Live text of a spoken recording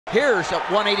Here's at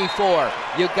 184.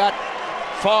 You got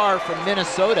Pfarr from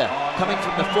Minnesota coming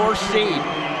from the 4th seed.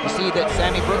 You see that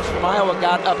Sammy Brooks from Iowa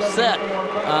got upset.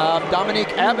 Domenic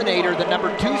Abounader, the number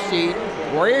 2 seed,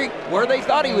 where they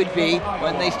thought he would be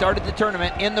when they started the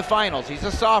tournament in the finals. He's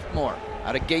a sophomore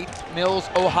out of Gates Mills,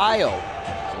 Ohio.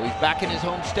 So he's back in his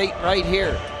home state right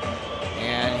here.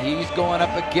 And he's going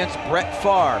up against Breff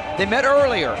Pfarr. They met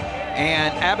earlier,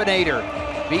 and Abounader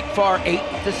beat Pfarr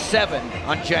 8-7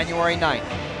 on January 9th.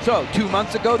 So 2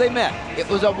 months ago they met. It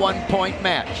was a 1-point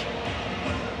match.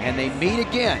 And they meet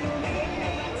again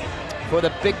for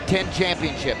the Big Ten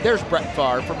Championship. There's Breff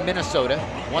Pfarr from Minnesota,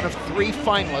 one of 3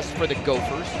 finalists for the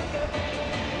Gophers.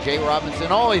 Jay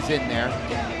Robinson always in there.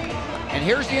 And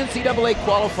here's the NCAA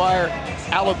qualifier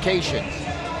allocations.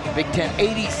 Big Ten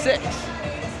 86.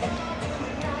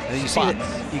 And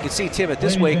you can see, Tim, at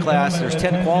this weight class, there's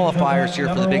 10 qualifiers here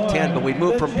for the Big Ten, but we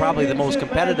moved from probably the most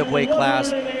competitive weight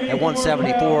class at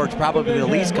 174 to probably the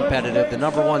least competitive, the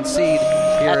number 1 seed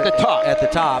here at the top. At the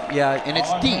top, yeah. And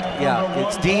it's deep. Yeah,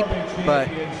 it's deep, but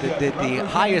the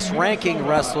highest ranking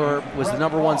wrestler was the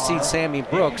number 1 seed, Sammy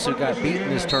Brooks, who got beat in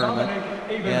this tournament.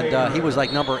 And he was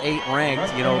like number 8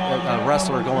 ranked, you know, a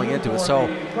wrestler going into it. So,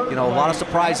 you know, a lot of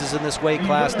surprises in this weight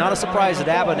class. Not a surprise that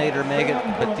Abounader made it,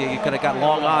 but you could have got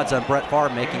long odds on Breff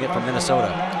Pfarr making it from Minnesota.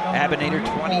 Abounader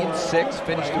 20-6,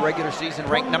 finished the regular season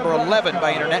ranked number 11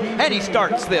 by Internet, and he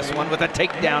starts this one with a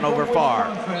takedown over Pfarr.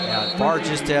 Yeah, Pfarr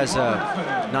just has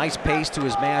a nice pace to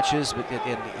his matches, but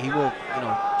and he will, you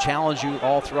know, challenge you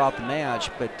all throughout the match.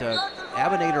 But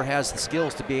Abounader has the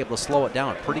skills to be able to slow it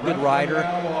down. Pretty good rider.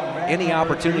 Any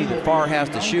opportunity that Pfarr has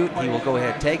to shoot, he will go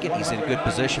ahead and take it. He's in good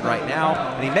position right now,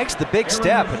 and he makes the big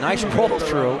step, a nice roll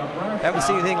through. Haven't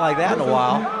seen anything like that in a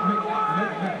while.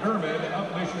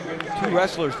 2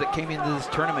 wrestlers that came into this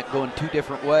tournament going 2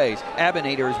 different ways.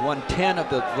 Abounader has won 10 of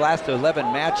the last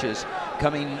 11 matches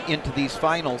coming into these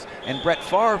finals, and Breff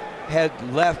Pfarr had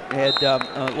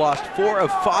lost 4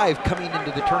 of 5 coming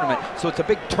into the tournament. So it's a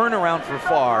big turnaround for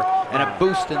Pfarr and a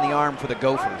boost in the arm for the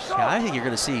Gophers. Yeah, I think you're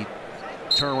going to see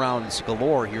turnarounds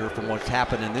galore here from what's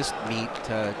happened in this meet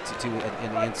in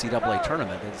the NCAA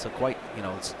tournament. It's a quite, you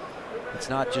know, it's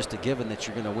not just a given that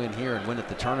you're going to win here and win at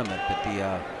the tournament, but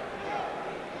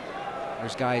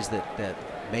there's guys that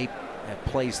may have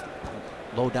placed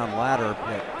low down the ladder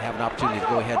that have an opportunity to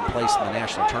go ahead and place in the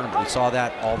national tournament. We saw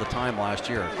that all the time last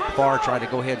year. Pfarr tried to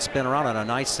go ahead and spin around on a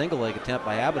nice single leg attempt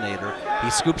by Abounader. He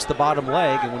scoops the bottom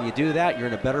leg, and when you do that, you're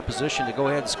in a better position to go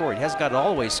ahead and score. He hasn't got it all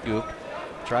the way scooped.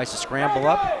 Tries to scramble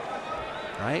up,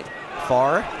 right?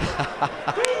 Pfarr,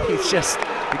 he just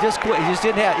quit. He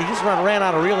just ran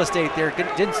out of real estate there. He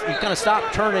kind of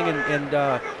stopped turning, and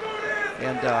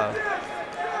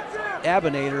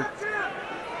Abounader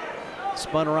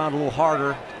spun around a little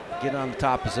harder, get on the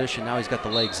top position. Now he's got the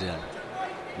legs in.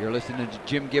 You're listening to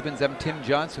Jim Gibbons. I'm Tim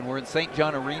Johnson. We're in St.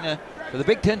 John Arena for the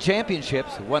Big Ten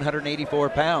Championships, 184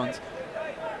 pounds.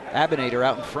 Abounader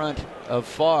out in front of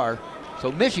Pfarr.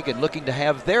 So Michigan looking to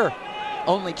have their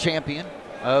only champion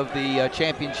of the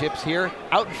championships here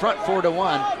out in front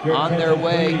 4-1 on their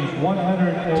way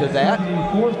to that.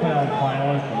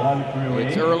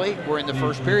 It's early. We're in the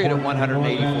first period at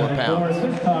 184 pounds.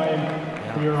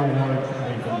 Yeah.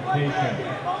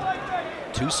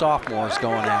 2 sophomores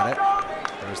going at it.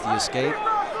 There's the escape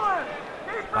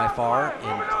by Pfarr.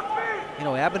 And, you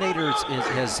know, Abounader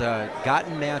has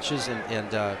gotten matches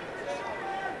and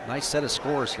nice set of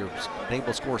scores here. Been able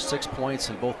to score 6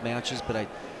 points in both matches, but I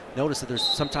noticed that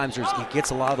sometimes he gets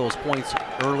a lot of those points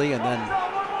early and then,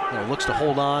 you know, looks to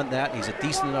hold on that. He's a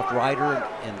decent enough rider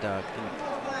and can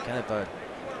kind of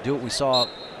do what we saw in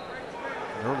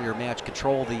an earlier match,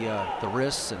 control the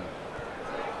wrists, and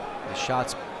the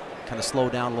shots kind of slow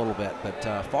down a little bit. But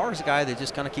Pfarr is a guy that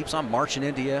just kind of keeps on marching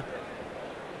into you.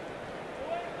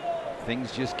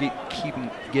 Things just keep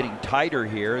getting tighter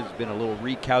here. There's been a little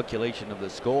recalculation of the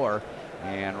score,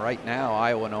 and right now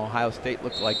Iowa and Ohio State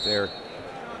look like they're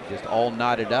just all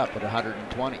knotted up at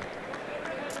 120.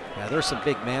 Yeah, there's some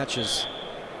big matches.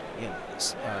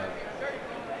 Let's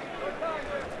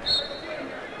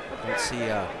see.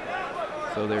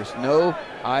 So there's no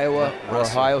Iowa or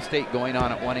Ohio State going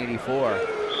on at 184,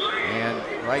 and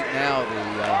right now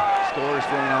the score is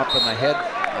going up in the head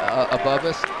above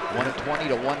us. 120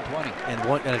 to 120. And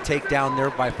a takedown there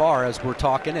by Pfarr as we're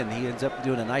talking, and he ends up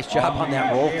doing a nice job on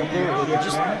that roll from there.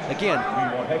 Just, again,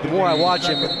 the more I watch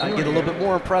him, I get a little bit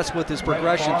more impressed with his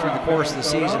progression through the course of the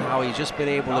season, how he's just been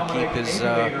able to keep his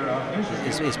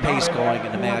pace going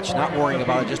in the match, not worrying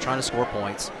about it, just trying to score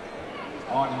points.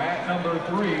 On mat number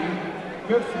 3,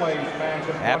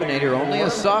 Abounader, only a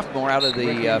sophomore out of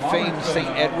the famed St.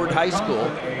 Edward High School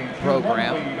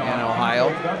program in Ohio.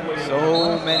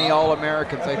 So many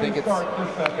All-Americans. I think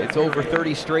it's over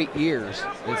 30 straight years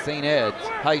that St. Ed's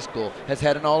High School has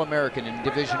had an All-American in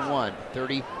Division I,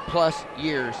 30-plus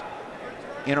years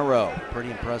in a row.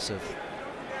 Pretty impressive.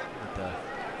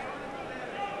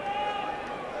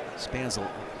 Spans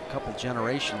a couple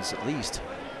generations at least.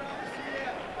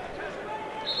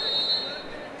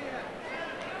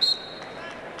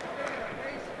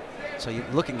 So you're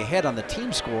looking ahead on the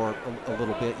team score a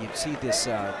little bit. You see this,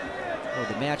 the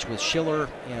match with Schiller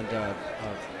and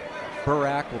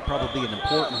Burak will probably be an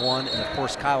important one. And of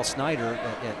course, Kyle Snyder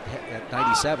at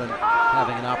 97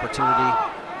 having an opportunity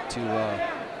to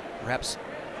perhaps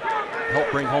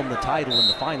help bring home the title in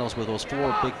the finals with those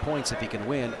 4 big points if he can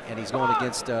win. And he's going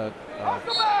against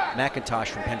McIntosh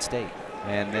from Penn State.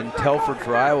 And then Telford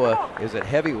for Iowa is at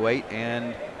heavyweight,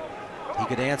 and he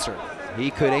could answer.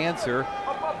 He could answer.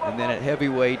 And then at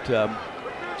heavyweight,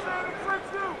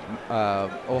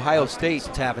 Ohio State.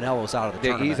 Tavanello's out of the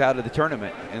tournament. He's out of the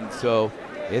tournament. And so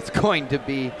it's going to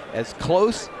be as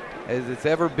close as it's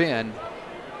ever been.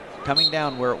 Coming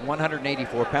down, we're at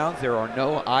 184 pounds. There are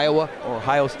no Iowa or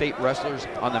Ohio State wrestlers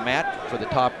on the mat for the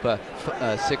top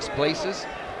 6 places.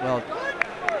 Well,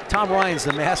 Tom Ryan's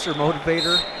the master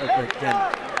motivator. Again,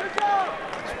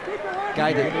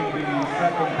 guy that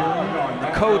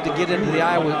the code to get into the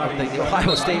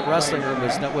Ohio State wrestling room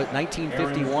was what,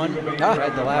 1951,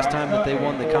 right? The last time that they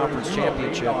won the conference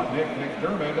championship.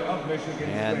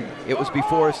 And it was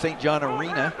before St. John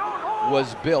Arena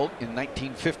was built in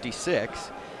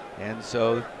 1956. And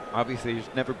so obviously there's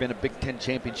never been a Big Ten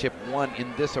championship won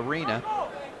in this arena.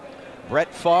 Breff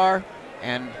Pfarr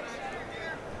and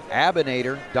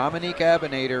Abounader, Domenic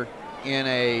Abounader, in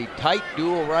a tight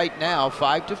duel right now,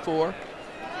 5-4.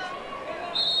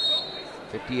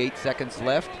 58 seconds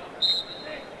left.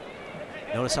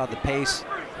 Notice how the pace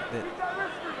that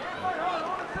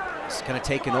is kind of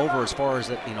taken over as far as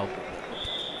that, you know,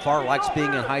 Pfarr likes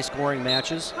being in high-scoring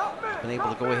matches. He's been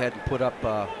able to go ahead and put up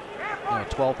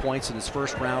 12 points in his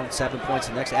first round, 7 points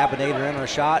in the next. Abounader in on a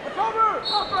shot.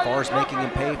 Pfarr's making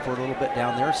him pay for a little bit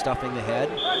down there, stuffing the head.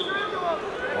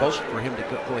 Both for him to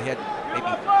go ahead and maybe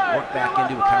work back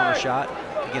into a counter shot.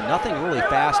 Again, nothing really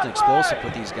fast and explosive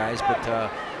with these guys, but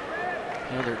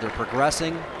you know, they're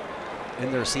progressing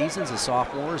in their seasons as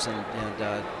sophomores, and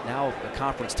now a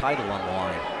conference title on the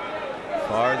line.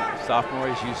 Pfarr, sophomore,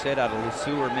 as you said, out of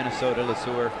LeSueur, Minnesota,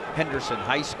 LeSueur Henderson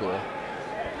High School.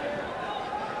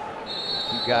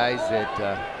 Two guys that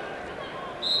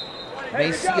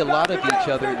may see a lot of each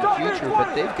other in the future,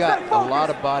 but they've got a lot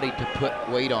of body to put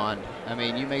weight on. I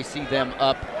mean, you may see them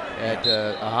up at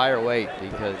a higher weight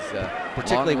because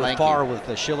particularly with Pfarr, with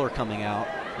the Schiller coming out.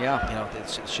 Yeah, you know,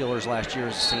 Schiller's last year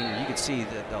as a senior, you could see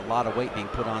that a lot of weight being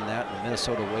put on that in the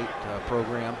Minnesota weight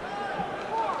program.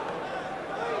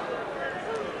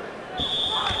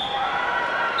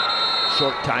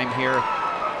 Short time here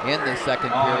in the second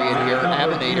period here.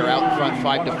 Abounader out in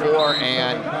front 5-4,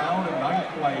 and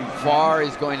Pfarr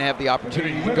is going to have the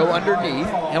opportunity to go underneath.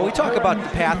 And we talk about the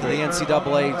path of the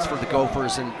NCAAs for the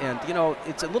Gophers, and you know,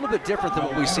 it's a little bit different than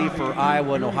what we see for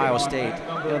Iowa and Ohio State.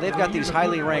 You know, they've got these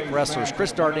highly ranked wrestlers.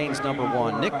 Chris Dardane's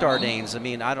 #1. Nick Dardane's, I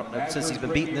mean, I don't know, since he's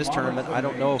been beaten this tournament, I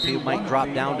don't know if he might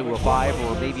drop down to a 5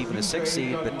 or maybe even a 6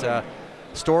 seed, but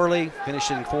Storley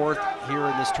finishing 4th here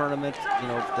in this tournament. You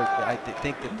know, I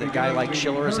think that the guy like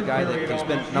Schiller is a guy that has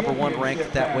been #1 ranked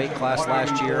at that weight class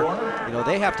last year. You know,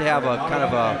 they have to have a kind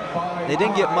of a, they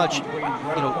didn't get much, you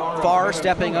know, Pfarr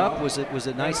stepping up was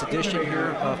a nice addition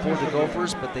here for the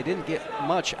Gophers, but they didn't get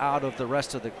much out of the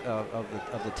rest of the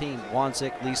team.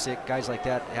 Wanzik, Lisik, guys like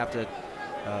that have to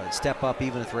step up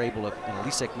even if they're able to. You know,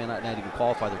 Lisik may not even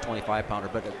qualify their 25-pounder,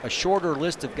 but a shorter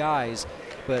list of guys.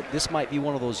 But this might be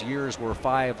one of those years where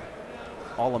 5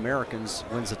 All-Americans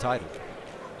wins the title.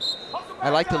 I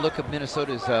like the look of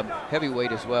Minnesota's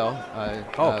heavyweight as well.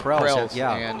 Krells,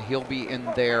 yeah. And he'll be in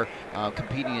there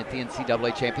competing at the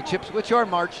NCAA championships, which are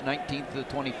March 19th to the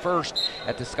 21st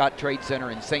at the Scott Trade Center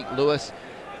in St. Louis.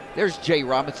 There's Jay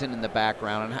Robinson in the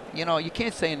background, and you know, you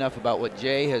can't say enough about what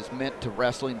Jay has meant to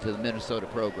wrestling, to the Minnesota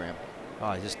program.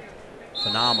 Oh, just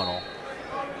phenomenal.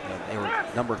 They were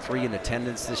 #3 in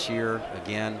attendance this year.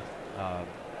 Again,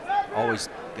 always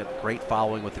got great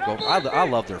following with the Gophers. I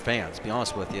love their fans, to be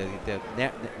honest with you. The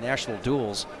national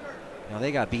duels, you know,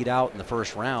 they got beat out in the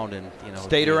first round, and you know,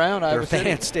 their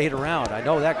fans stayed around. I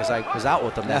know that because I was out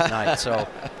with them that night. So,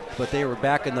 but they were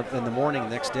back in the morning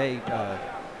next day.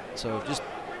 So just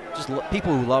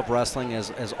people who love wrestling,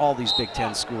 as all these Big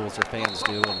Ten schools, their fans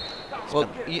do, and Well,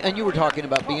 and you were talking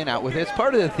about being out with it. It's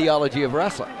part of the theology of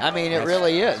wrestling. I mean, it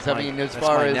really is. I mean, as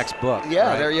far as next book.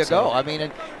 Yeah, right? there you go. I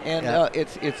mean,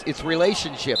 it's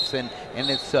relationships and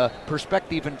it's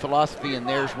perspective and philosophy. And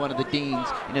there's one of the deans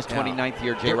in his 29th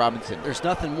year, Jay Robinson. There's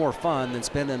nothing more fun than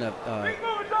spending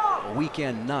a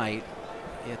weekend night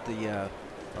at the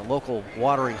local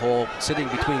watering hole, sitting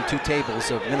between two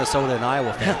tables of Minnesota and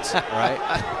Iowa fans. Right?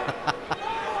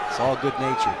 It's all good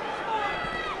nature.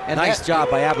 And nice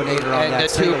job by Abounader on that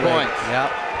the 2 points.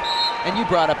 Yeah. And you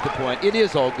brought up the point. It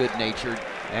is all good-natured,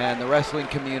 and the wrestling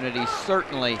community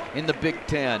certainly in the Big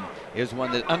Ten is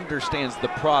one that understands the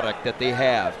product that they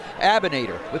have.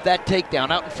 Abounader with that takedown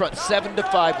out in front,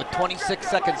 7-5 with 26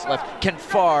 seconds left. Can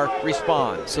Pfarr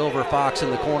respond? Silver Fox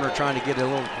in the corner trying to get a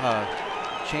little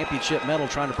championship medal,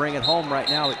 trying to bring it home right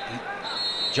now. He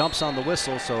jumps on the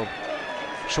whistle, so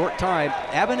short time.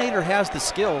 Abounader has the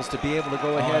skills to be able to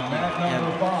go ahead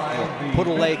and put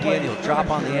a leg in. He'll drop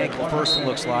on the ankle first, it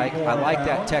looks like. I like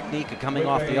that technique of coming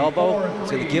off the elbow.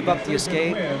 He's going to give up the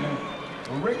escape.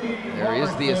 There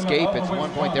is the escape. It's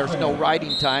 1 point. There's no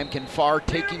riding time. Can Pfarr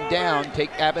take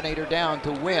Abounader down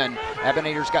to win?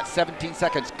 Abounader's got 17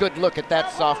 seconds. Good look at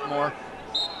that, sophomore.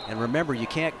 And remember, you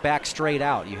can't back straight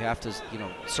out. You have to,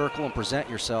 circle and present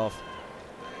yourself.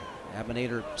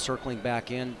 Abounader circling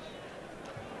back in.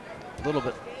 A little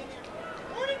bit.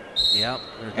 Yeah,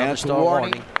 there's a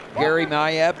warning. Gary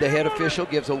Mayab, the head official,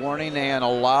 gives a warning, and a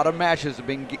lot of matches have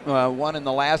been won in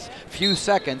the last few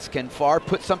seconds. Can Pfarr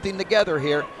put something together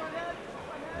here?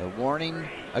 The warning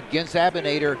against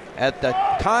Abounader at the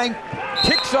time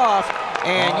ticks off,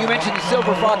 and you mentioned the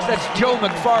Silver Fox. That's Joe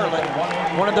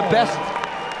McFarland, one of the best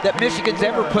that Michigan's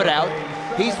ever put out.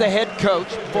 He's the head coach,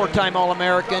 4-time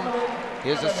All-American.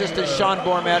 His assistant, Sean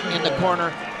Bormat, in the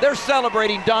corner. They're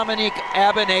celebrating Domenic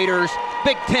Abounader's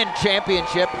Big Ten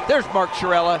championship. There's Mark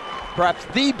Chiarella, perhaps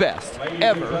the best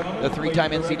ever, the 3-time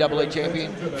NCAA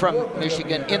champion from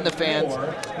Michigan in the fans.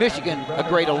 Michigan, a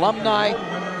great alumni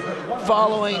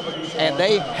following, and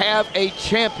they have a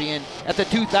champion at the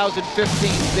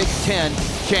 2015 Big Ten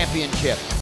championship.